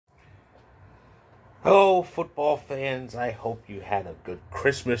Hello, football fans. I hope you had a good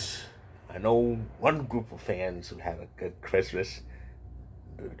Christmas. I know one group of fans who had a good Christmas.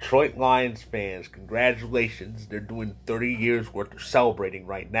 The Detroit Lions fans, congratulations. They're doing 30 years worth of celebrating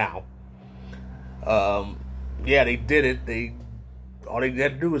right now. Um, yeah, they did it. All they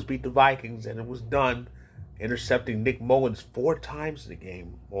had to do was beat the Vikings, and it was done. Intercepting Nick Mullins 4 times in the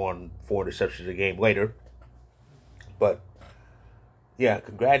game, on 4 interceptions a game later. But yeah,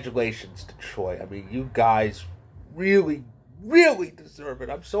 congratulations, Detroit. I mean, you guys really, really deserve it.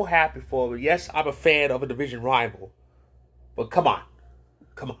 I'm so happy for them. Yes, I'm a fan of a division rival, but come on.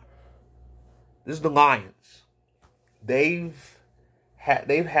 This is the Lions. They've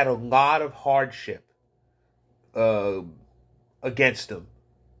had a lot of hardship uh, against them.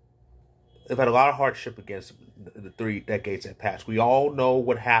 They've had a lot of hardship against them in the 3 decades that passed. We all know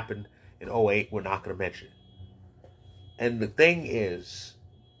what happened in '08. We're not going to mention it. And the thing is,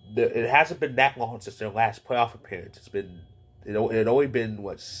 it hasn't been that long since their last playoff appearance. It had only been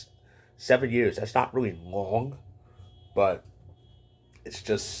 7 years. That's not really long, but it's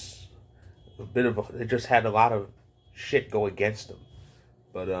just they just had a lot of shit go against them.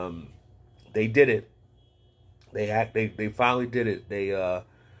 But they did it. They finally did it. They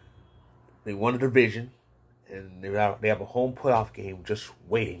won the division, and they have a home playoff game just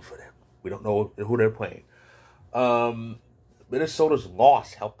waiting for them. We don't know who they're playing. Minnesota's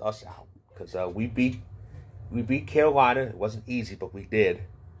loss helped us out because we beat Carolina. It wasn't easy, but we did,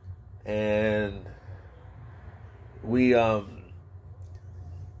 and and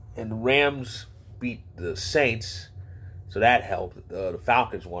the Rams beat the Saints, so that helped. The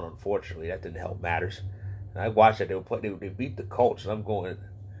Falcons won, unfortunately. That didn't help matters. And I watched that they beat the Colts, and I'm going.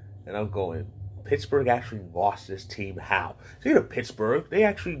 Pittsburgh actually lost this team. How? Speaking of Pittsburgh, they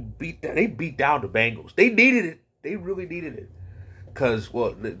beat down the Bengals. They needed it. They really needed it. Because,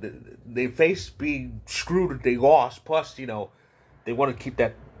 they faced being screwed if they lost. Plus, they want to keep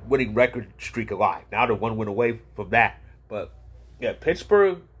that winning record streak alive. Now they're 1 win away from that. But, yeah,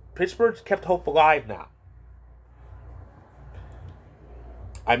 Pittsburgh's kept hope alive now.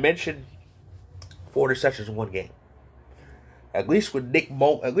 I mentioned 4 interceptions in one game. At least when Nick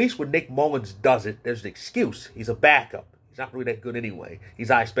Mullins does it, there's an excuse. He's a backup. He's not really that good anyway. He's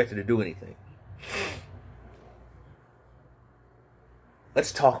not expected to do anything.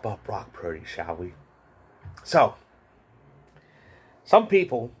 Let's talk about Brock Purdy, shall we? So, some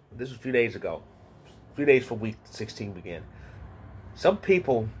people, this was a few days ago, a few days before Week 16 began, some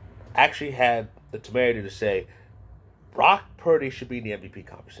people actually had the temerity to say, Brock Purdy should be in the MVP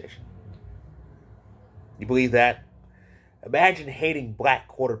conversation. You believe that? Imagine hating black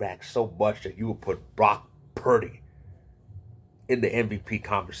quarterbacks so much that you would put Brock Purdy in the MVP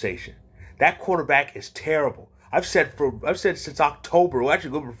conversation. That quarterback is terrible. I've said since October, well, actually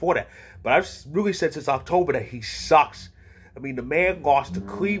a little before that, but I've really said since October that he sucks. I mean, the man lost to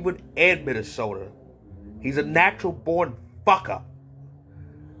Cleveland and Minnesota. He's a natural-born fuck-up.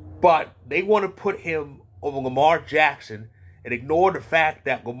 But they want to put him over Lamar Jackson and ignore the fact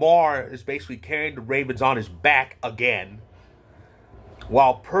that Lamar is basically carrying the Ravens on his back again,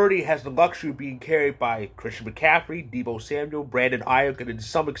 while Purdy has the luxury of being carried by Christian McCaffrey, Deebo Samuel, Brandon Ayuk, and to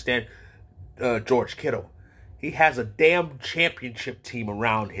some extent, George Kittle. He has a damn championship team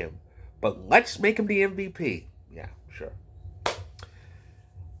around him. But let's make him the MVP. Yeah, sure.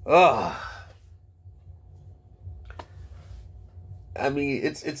 I mean,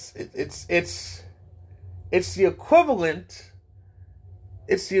 it's the equivalent.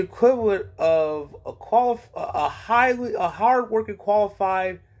 It's the equivalent of a hard-working,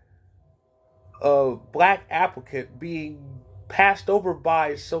 qualified black applicant being passed over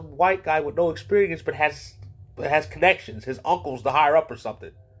by some white guy with no experience but has connections. His uncle's the higher up or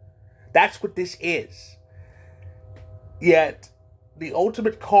something. That's what this is. Yet, the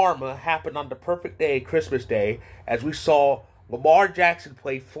ultimate karma happened on the perfect day, Christmas Day, as we saw Lamar Jackson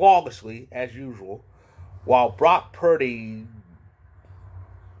play flawlessly, as usual, while Brock Purdy...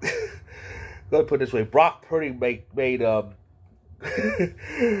 let me put it this way. Brock Purdy made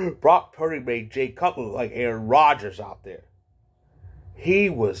Brock Purdy made Jay Cutler like Aaron Rodgers out there. He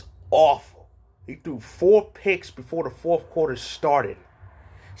was awful. He threw 4 picks before the fourth quarter started.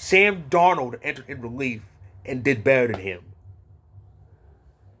 Sam Darnold entered in relief and did better than him.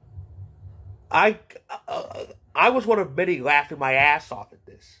 I was one of many laughing my ass off at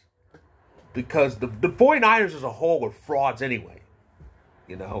this. Because the 49ers as a whole are frauds anyway.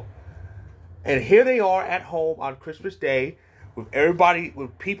 And here they are at home on Christmas Day with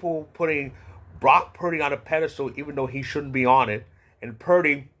people putting Brock Purdy on a pedestal even though he shouldn't be on it. And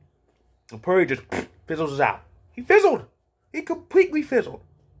Purdy just fizzles out. He fizzled. He completely fizzled.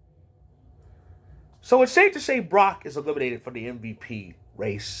 So it's safe to say Brock is eliminated from the MVP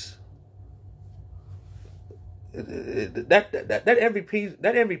race. That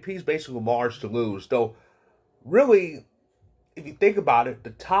MVP is basically Lamar's to lose. Though, really, if you think about it,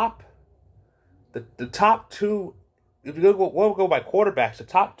 the top two, if you go by quarterbacks, the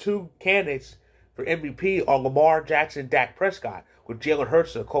top two candidates for MVP are Lamar Jackson and Dak Prescott, with Jalen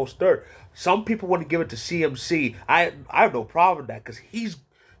Hurts a close third. Some people want to give it to CMC. I have no problem with that because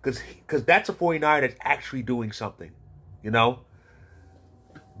that's a 49er that's actually doing something, you know.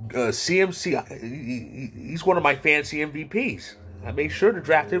 CMC, he's one of my fancy MVPs. I made sure to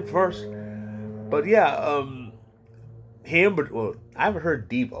draft him first. But yeah, him, but I haven't heard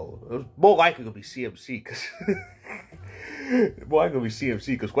Debo. It was more likely to be CMC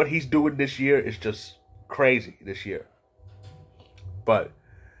because what he's doing this year is just crazy this year. But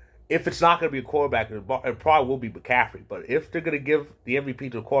if it's not going to be a quarterback, it probably will be McCaffrey. But if they're going to give the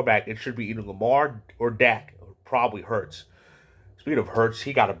MVP to a quarterback, it should be either Lamar or Dak, or probably Hurts. Speaking of Hurts,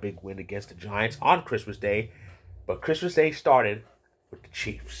 he got a big win against the Giants on Christmas Day. But Christmas Day started with the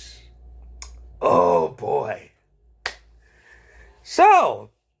Chiefs. Oh, boy.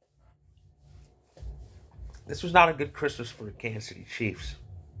 So, this was not a good Christmas for the Kansas City Chiefs.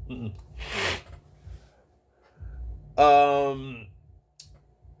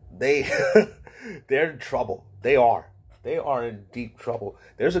 They're in trouble. They are. They are in deep trouble.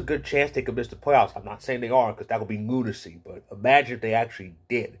 There's a good chance they could miss the playoffs. I'm not saying they are because that would be lunacy. But imagine if they actually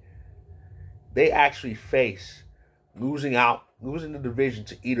did. They actually face losing the division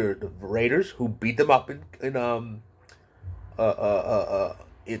to either the Raiders, who beat them up in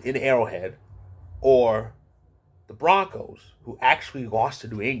Arrowhead, or the Broncos, who actually lost to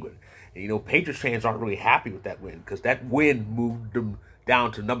New England. And, you know, Patriots fans aren't really happy with that win because that win moved them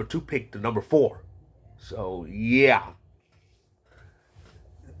down to number 2 pick to number 4. So, yeah.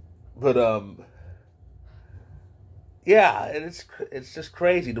 But, yeah, and it's just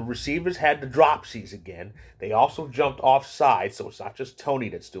crazy. The receivers had the dropsies again. They also jumped offside, so it's not just Tony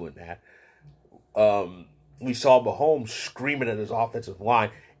that's doing that. We saw Mahomes screaming at his offensive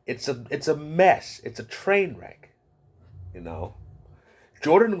line. It's a mess. It's a train wreck, you know.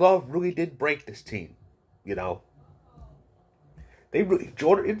 Jordan Love really did break this team, you know. He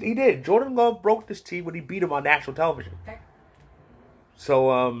did. Jordan Love broke this team when he beat him on national television.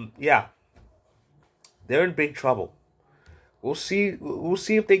 So, yeah. They're in big trouble. We'll see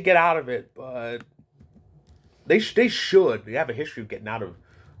if they get out of it, but they should. They have a history of getting out of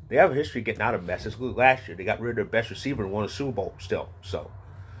messes. Look, last year they got rid of their best receiver and won a Super Bowl still. So,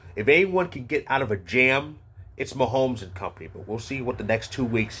 if anyone can get out of a jam, it's Mahomes and company. But we'll see what the next 2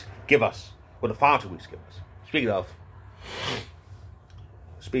 weeks give us. What the final 2 weeks give us. Speaking of,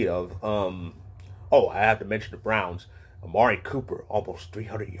 I have to mention the Browns. Amari Cooper, almost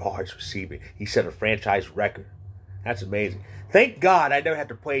 300 yards receiving. He set a franchise record. That's amazing. Thank God I never had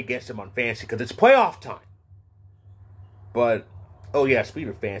to play against him on fantasy because it's playoff time. But, oh yeah, speaking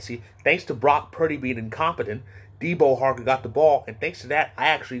of fantasy, thanks to Brock Purdy being incompetent, Debo Harker got the ball, and thanks to that, I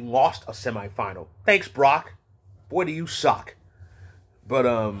actually lost a semifinal. Thanks, Brock. Boy, do you suck. But,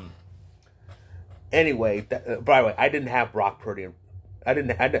 anyway, by the way, I didn't have Brock Purdy. I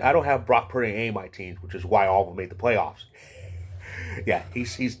don't have Brock Purdy in any of my teams, which is why all of them made the playoffs. Yeah,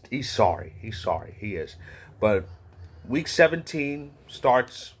 he's sorry. He's sorry. He is. But Week 17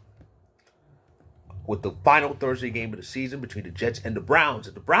 starts with the final Thursday game of the season between the Jets and the Browns.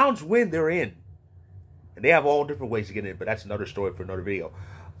 If the Browns win, they're in. And they have all different ways to get in, but that's another story for another video.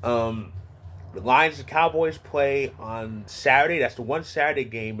 The Lions and Cowboys play on Saturday. That's the one Saturday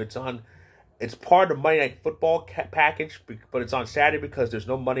game. It's part of the Monday Night Football package, but it's on Saturday because there's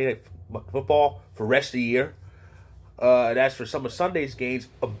no Monday Night Football for the rest of the year. And as for some of Sunday's games,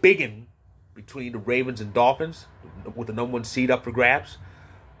 a biggin between the Ravens and Dolphins, with the number 1 seed up for grabs.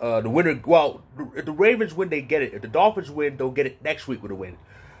 The winner, if the Ravens win, they get it. If the Dolphins win, they'll get it next week with a win.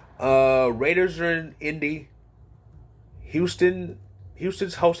 Raiders are in Indy.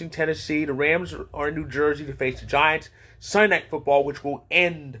 Houston's hosting Tennessee. The Rams are in New Jersey to face the Giants. Sunday Night Football, which will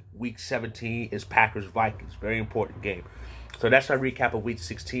end Week 17, is Packers-Vikings. Very important game. So that's my recap of Week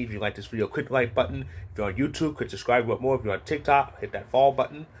 16. If you like this video, click the like button. If you're on YouTube, click subscribe. What more? If you're on TikTok, hit that follow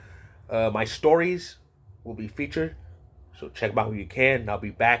button. My stories will be featured, so check them out when you can. And I'll be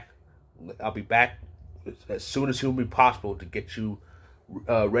back as soon as humanly possible to get you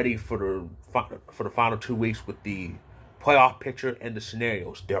ready for the final 2 weeks with the playoff picture and the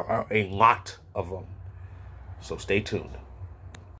scenarios. There are a lot of them. So stay tuned.